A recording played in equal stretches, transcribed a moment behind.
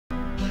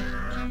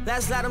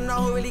Let's let them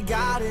know who really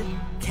got it.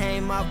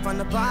 Came up from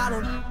the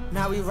bottom,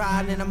 now we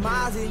riding in a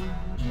Mozzie.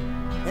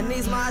 And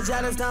these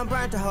Margielas done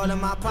burnt a hole in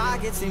my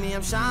pocket. See me,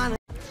 I'm shining.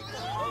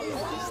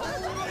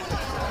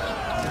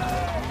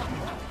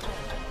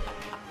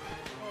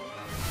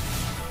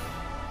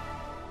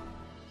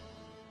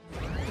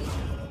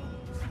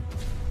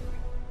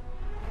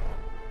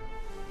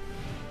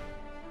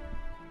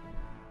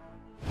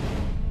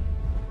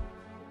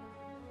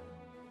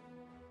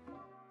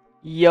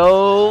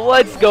 Yo,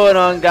 what's going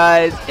on,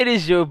 guys? It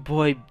is your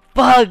boy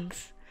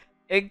Bugs,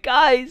 and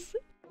guys,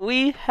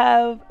 we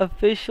have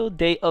official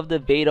date of the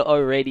beta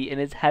already, and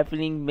it's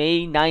happening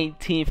May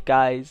 19th,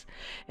 guys.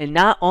 And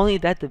not only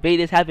that, the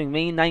beta is happening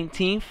May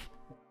 19th,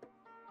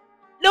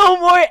 no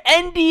more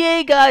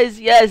NDA, guys.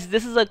 Yes,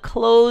 this is a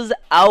closed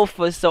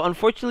alpha, so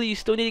unfortunately you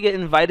still need to get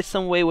invited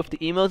some way with the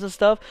emails and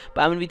stuff,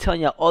 but I'm gonna be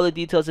telling you all the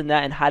details in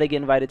that and how to get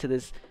invited to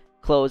this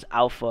closed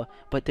alpha.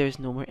 But there's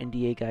no more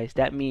NDA, guys.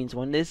 That means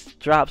when this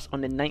drops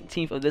on the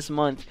 19th of this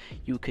month,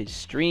 you could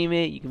stream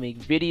it, you can make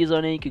videos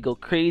on it, you could go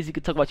crazy, you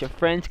could talk about your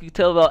friends, you could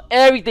tell about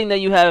everything that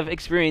you have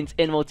experienced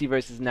in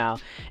Multiversus now.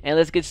 And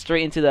let's get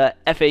straight into the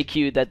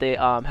FAQ that they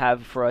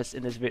have for us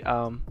in this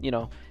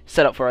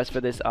set up for us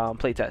for this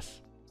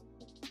playtest.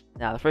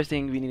 Now, the first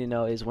thing we need to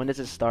know is, when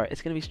does it start?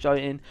 It's going to be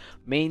starting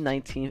May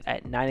 19th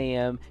at 9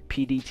 AM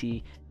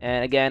PDT.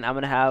 And again, I'm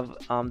going to have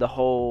the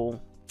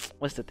whole,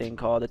 what's the thing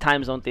called, the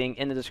time zone thing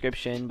in the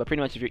description. But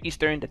pretty much if you're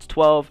Eastern, that's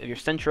 12. If you're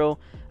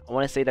Central, I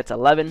want to say that's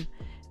 11.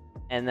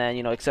 And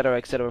then,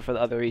 etc for the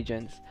other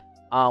regions.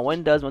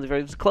 When does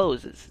Multiversus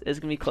close? It's going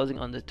to be closing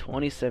on the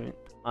 27th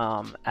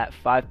at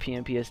 5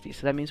 PM PST.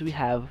 So that means we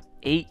have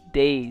 8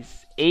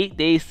 days. 8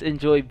 days to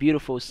enjoy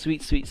beautiful,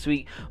 sweet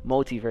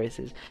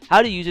Multiversus.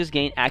 How do users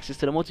gain access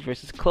to the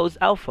Multiversus closed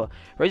alpha?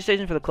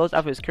 Registration for the closed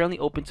alpha is currently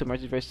open to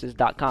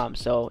multiversus.com.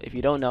 So if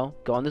you don't know,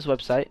 go on this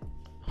website.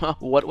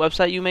 What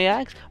website, you may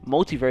ask?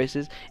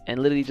 Multiversus,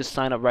 and literally just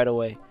sign up right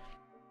away.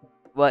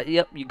 But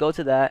yep, you go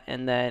to that,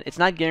 and then it's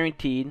not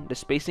guaranteed. The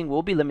spacing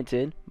will be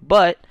limited,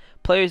 but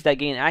players that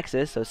gain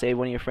access, so say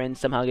one of your friends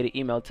somehow get an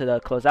email to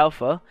the closed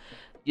alpha,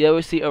 you'll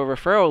receive a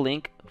referral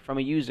link from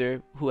a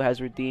user who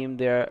has redeemed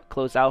their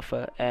closed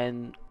alpha.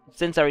 And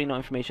since I already know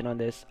information on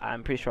this,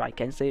 I'm pretty sure I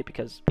can say it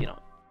because, you know,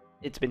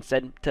 it's been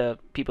said to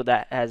people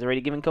that has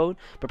already given code.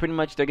 But pretty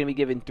much they're going to be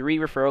given 3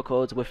 referral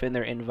codes within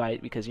their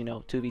invite, because, you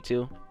know,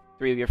 2v2,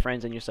 3 of your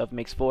friends and yourself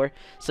makes 4.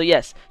 So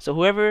yes, so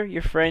whoever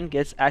your friend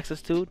gets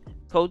access to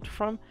code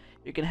from,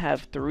 you can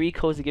have 3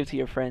 codes to give to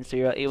your friends, so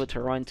you're able to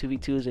run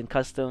 2v2s in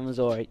customs,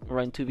 or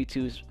run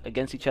 2v2s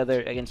against each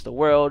other, against the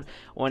world,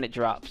 when it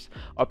drops.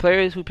 Our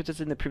players who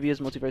participated in the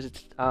previous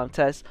Multiversus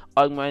test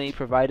automatically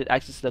provided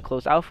access to the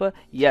closed alpha.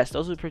 Yes,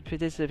 those who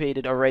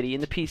participated already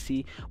in the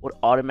PC would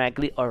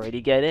automatically already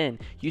get in.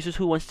 Users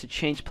who wants to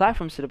change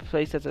platforms to the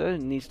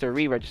Playtest needs to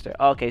re-register.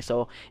 Okay,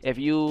 so if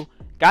you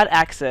got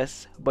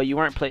access but you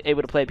weren't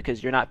able to play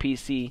because you're not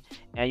PC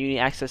and you need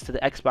access to the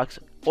Xbox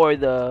or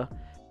the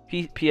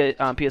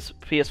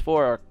PS4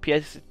 or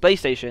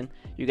PlayStation,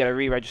 you gotta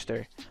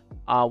re-register.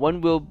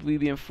 When will we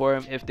be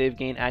informed if they've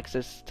gained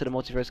access to the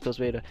Multiverse closed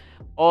beta?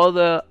 All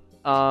the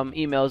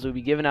emails will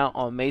be given out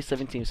on May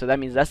 17th, so that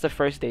means that's the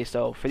first day.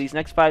 So for these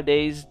next 5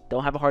 days,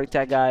 don't have a heart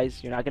attack,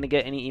 guys. You're not gonna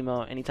get any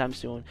email anytime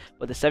soon,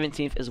 but the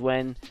 17th is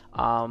when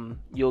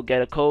you'll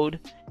get a code,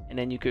 and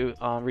then you could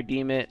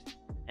redeem it,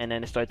 and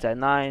then it starts at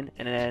 9.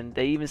 And then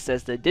they even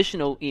says the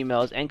additional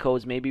emails and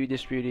codes may be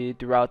distributed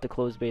throughout the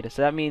closed beta.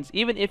 So that means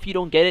even if you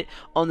don't get it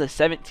on the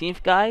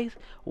 17th, guys,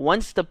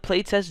 once the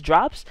playtest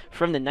drops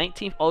from the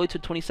 19th all the way to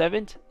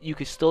 27th, you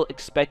could still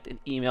expect an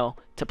email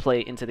to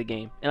play into the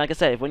game. And like I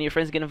said, if one of your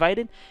friends get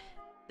invited,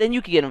 then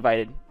you can get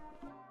invited.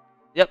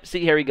 Yep, see,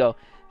 here we go.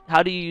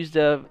 How do you use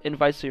the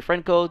invites to your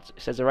friend codes?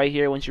 It says it right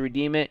here. Once you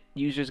redeem it,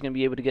 users are going to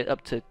be able to get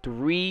up to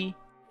 3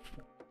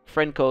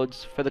 friend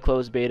codes for the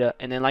closed beta.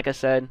 And then, like I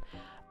said,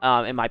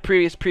 in my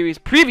previous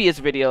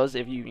videos,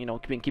 if you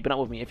been keeping up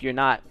with me, if you're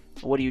not,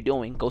 what are you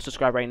doing? Go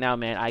subscribe right now,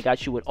 man. I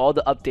got you with all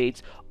the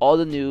updates, all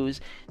the news,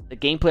 the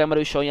gameplay I'm going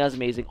to show you is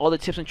amazing, all the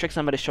tips and tricks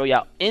I'm going to show you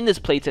out in this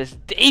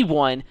playtest day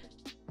 1.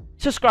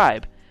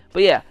 Subscribe.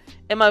 But yeah,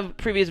 in my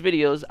previous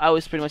videos, I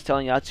was pretty much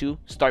telling y'all to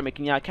start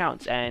making your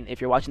accounts. And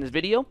if you're watching this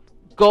video,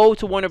 go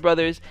to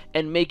WarnerBros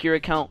and make your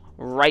account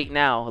right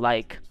now.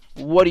 Like,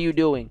 what are you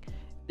doing?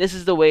 This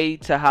is the way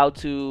to how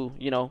to,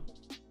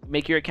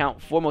 make your account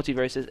for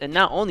Multiversus. And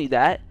not only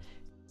that,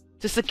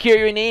 to secure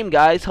your name,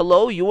 guys.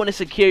 Hello, you want to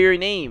secure your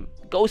name?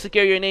 Go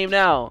secure your name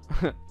now.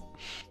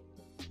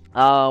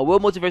 Will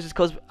Multiversus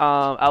closed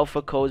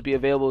alpha codes be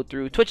available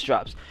through Twitch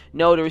drops?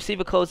 No, to receive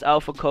a closed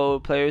alpha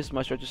code, players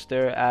must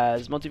register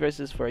as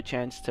Multiversus for a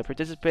chance to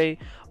participate,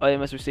 or they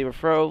must receive a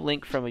referral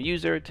link from a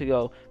user to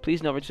go.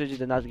 Please note, registration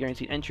does not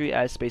guarantee entry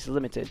as space is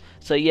limited.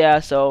 So yeah,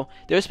 so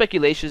there are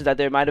speculations that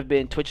there might have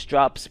been Twitch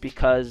drops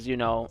because,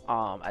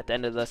 at the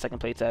end of the second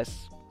playtest,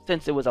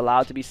 since it was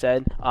allowed to be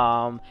said,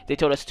 they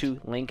told us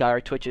to link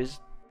our Twitches,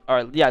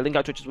 with the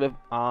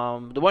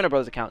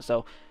WarnerBros account.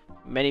 So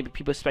many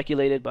people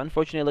speculated, but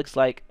unfortunately it looks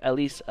like, at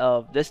least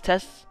of this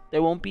test,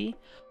 there won't be.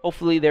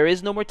 Hopefully there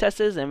is no more tests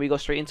and we go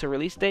straight into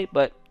release date.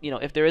 But you know,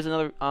 if there is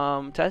another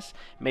test,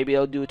 maybe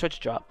they'll do a touch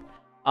drop.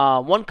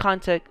 One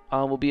content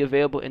will be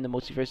available in the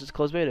Multiversus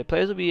closed beta.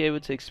 Players will be able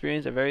to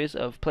experience a various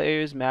of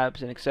players,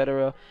 maps, and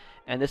etc.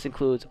 And this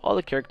includes all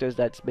the characters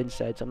that's been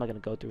said, so I'm not going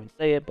to go through and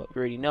say it, but we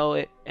already know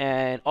it.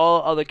 And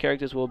all other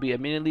characters will be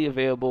immediately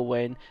available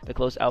when the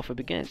closed alpha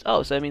begins.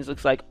 Oh, so that means it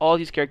looks like all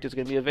these characters are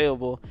going to be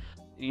available.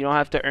 You don't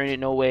have to earn it,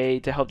 no way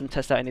to help them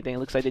test out anything. It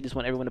looks like they just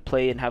want everyone to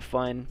play and have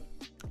fun.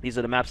 These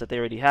are the maps that they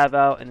already have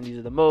out, and these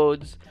are the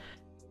modes.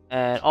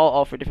 And all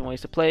offer different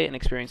ways to play and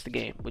experience the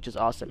game, which is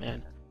awesome,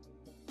 man.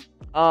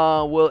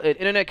 Will an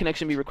internet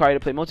connection be required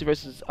to play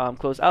Multiversus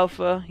closed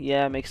alpha?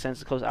 Yeah, it makes sense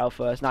to close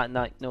alpha. It's not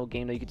no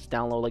game that you can just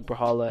download like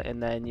Brawler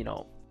and then, you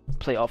know,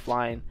 play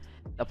offline.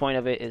 The point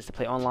of it is to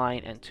play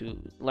online and to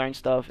learn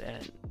stuff,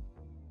 and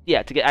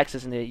yeah, to get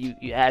access in it,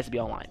 it has to be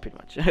online pretty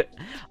much.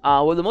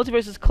 Will the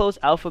Multiversus closed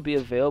alpha be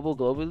available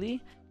globally?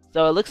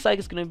 So it looks like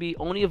it's going to be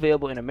only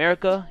available in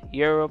America,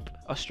 Europe,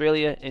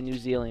 Australia, and New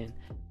Zealand.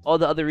 All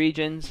the other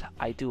regions,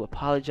 I do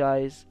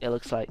apologize. It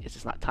looks like it's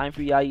just not time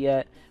for y'all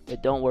yet.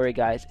 But don't worry,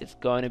 guys. It's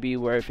going to be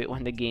worth it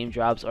when the game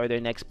drops or their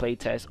next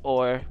playtest.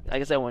 Or,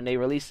 like I said, when they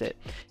release it.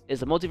 Is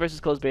the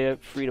Multiversus closed beta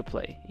free to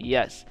play?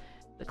 Yes.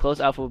 The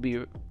closed alpha will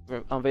be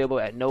available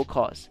at no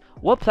cost.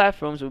 What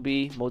platforms will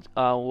the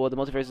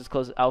Multiversus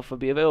closed alpha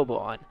be available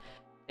on?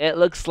 It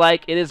looks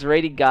like it is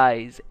ready,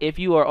 guys. If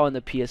you are on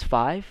the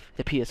PS5,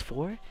 the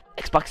PS4,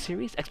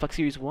 Xbox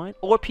Series 1,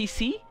 or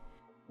PC,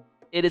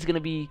 it is going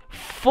to be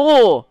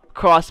full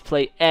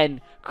crossplay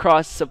and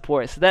cross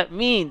support. So that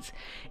means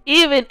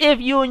even if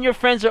you and your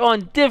friends are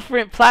on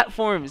different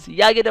platforms,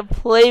 y'all get to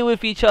play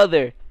with each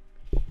other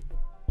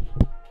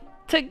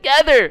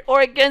together or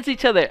against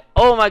each other.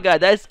 Oh my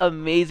god, that's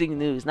amazing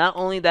news. Not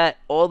only that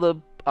all the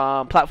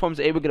platforms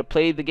are able to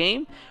play the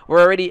game,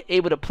 we're already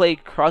able to play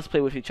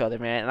crossplay with each other,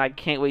 man. And I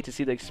can't wait to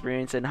see the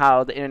experience and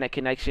how the internet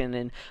connection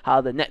and how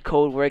the net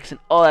code works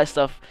and all that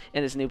stuff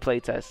in this new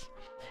playtest.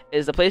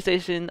 Is the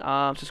PlayStation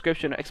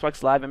subscription or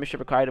Xbox Live membership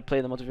required to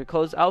play the Multiversus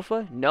closed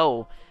alpha?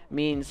 No.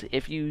 Means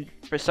if you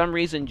for some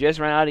reason just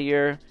ran out of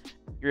your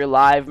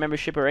live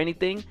membership or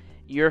anything,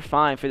 you're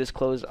fine for this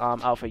closed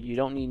alpha. You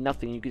don't need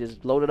nothing. You can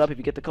just load it up if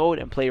you get the code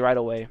and play right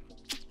away.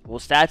 Will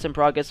stats and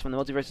progress from the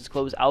Multiversus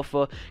closed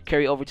alpha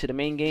carry over to the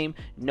main game?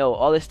 No.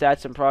 All the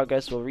stats and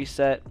progress will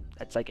reset.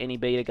 That's like any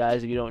beta,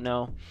 guys, if you don't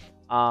know.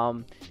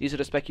 These are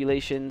the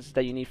speculations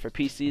that you need for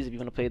PCs if you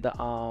want to play the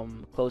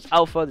closed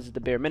alpha. This is the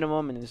bare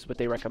minimum, and this is what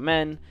they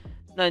recommend.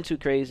 Nothing too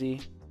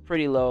crazy,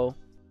 pretty low,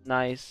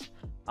 nice.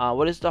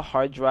 What is the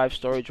hard drive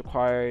storage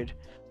required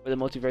for the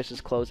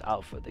Multiversus closed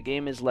alpha? The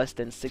game is less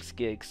than 6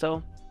 gigs,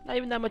 so not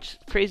even that much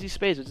crazy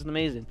space, which is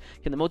amazing.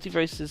 Can the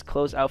Multiversus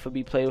closed alpha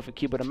be played with a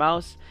keyboard and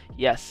mouse?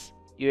 Yes.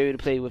 You're able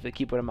to play with a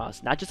keyboard and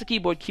mouse. Not just a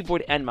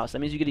keyboard and mouse. That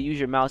means you get to use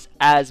your mouse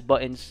as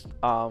buttons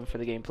for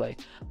the gameplay.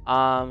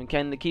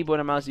 Can the keyboard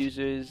and mouse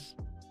users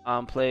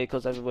play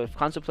closed alpha with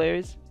console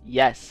players?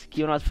 Yes.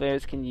 Keyboard and mouse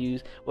players can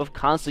use with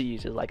console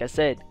users. Like I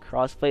said,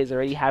 crossplay is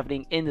already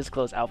happening in this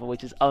closed alpha,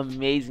 which is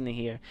amazing to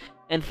hear.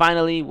 And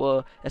finally,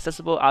 will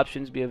accessible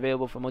options be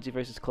available for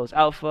Multiversus closed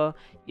alpha?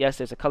 Yes,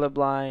 there's a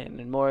colorblind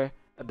and more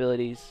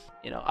abilities,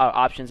 you know,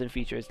 options and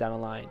features down the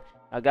line.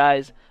 Now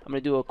guys, I'm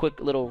going to do a quick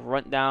little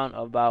rundown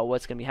about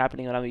what's going to be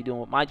happening, what I'm going to be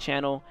doing with my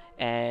channel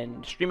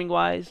and streaming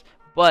wise.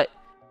 But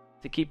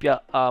to keep you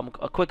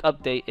a quick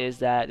update is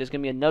that there's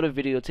going to be another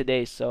video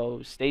today,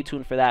 so stay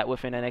tuned for that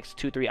within the next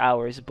 2-3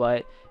 hours.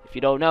 But if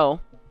you don't know,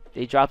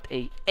 they dropped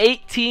a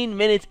 18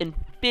 minutes and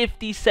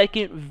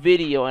 50-second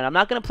video, and I'm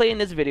not going to play in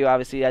this video,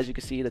 obviously. As you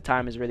can see, the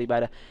time is really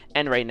about to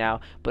end right now,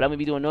 but I'm going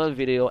to be doing another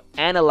video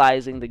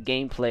analyzing the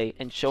gameplay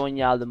and showing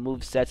y'all the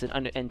movesets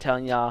and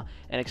telling y'all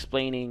and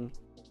explaining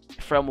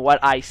from what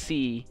I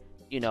see,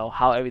 you know,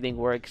 how everything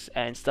works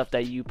and stuff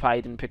that you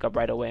probably didn't pick up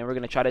right away. And we're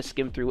gonna try to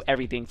skim through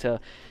everything to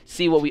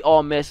see what we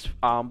all missed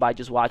by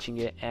just watching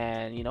it,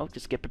 and you know,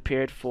 just get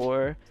prepared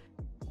for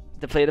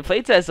the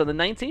playtest on the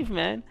 19th,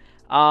 man.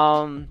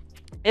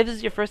 If this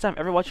is your first time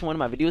ever watching one of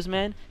my videos,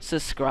 man,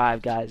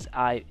 subscribe, guys.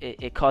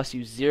 It costs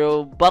you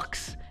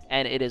 $0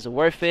 and it is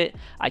worth it.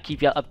 I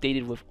keep y'all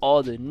updated with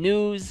all the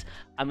news.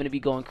 I'm gonna be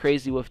going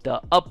crazy with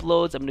the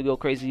uploads. I'm gonna go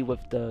crazy with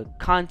the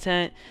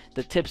content,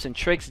 the tips and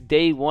tricks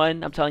day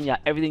one. I'm telling y'all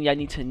everything y'all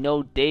need to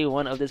know day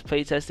one of this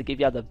playtest to give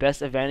y'all the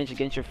best advantage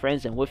against your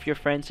friends and with your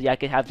friends, so y'all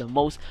can have the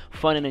most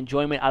fun and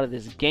enjoyment out of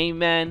this game,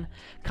 man.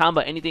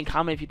 Comment anything.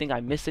 Comment if you think I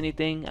missed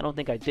anything. I don't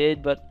think I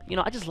did, but you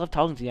know, I just love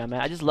talking to y'all,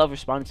 man. I just love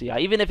responding to y'all,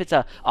 even if it's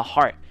a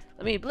heart.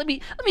 Let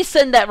me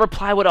send that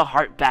reply with a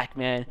heart back,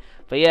 man.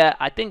 But yeah,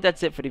 I think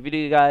that's it for the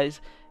video,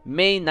 guys.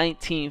 May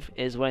 19th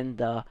is when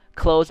the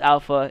closed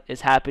alpha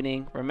is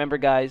happening. Remember,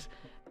 guys,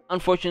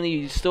 unfortunately,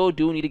 you still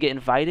do need to get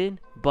invited,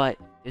 but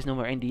there's no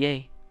more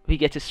NDA. We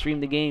get to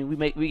stream the game.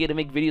 We get to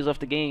make videos off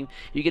the game.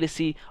 You get to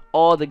see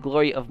all the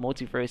glory of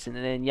Multiverse, and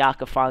then y'all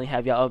can finally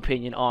have your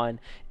opinion on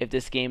if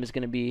this game is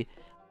gonna be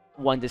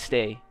one to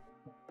stay.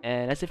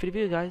 And that's it for the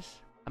video,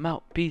 guys. I'm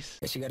out. Peace.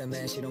 Yeah, she got a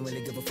man she don't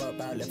really give a fuck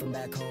about. Left him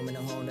back home in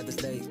a whole nother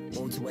state.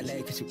 Moved to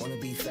LA cause she wanna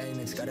be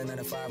famous. Got a 9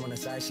 to 5 on the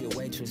side, she a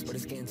waitress. But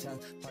it's getting tough,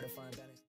 hard to find balance.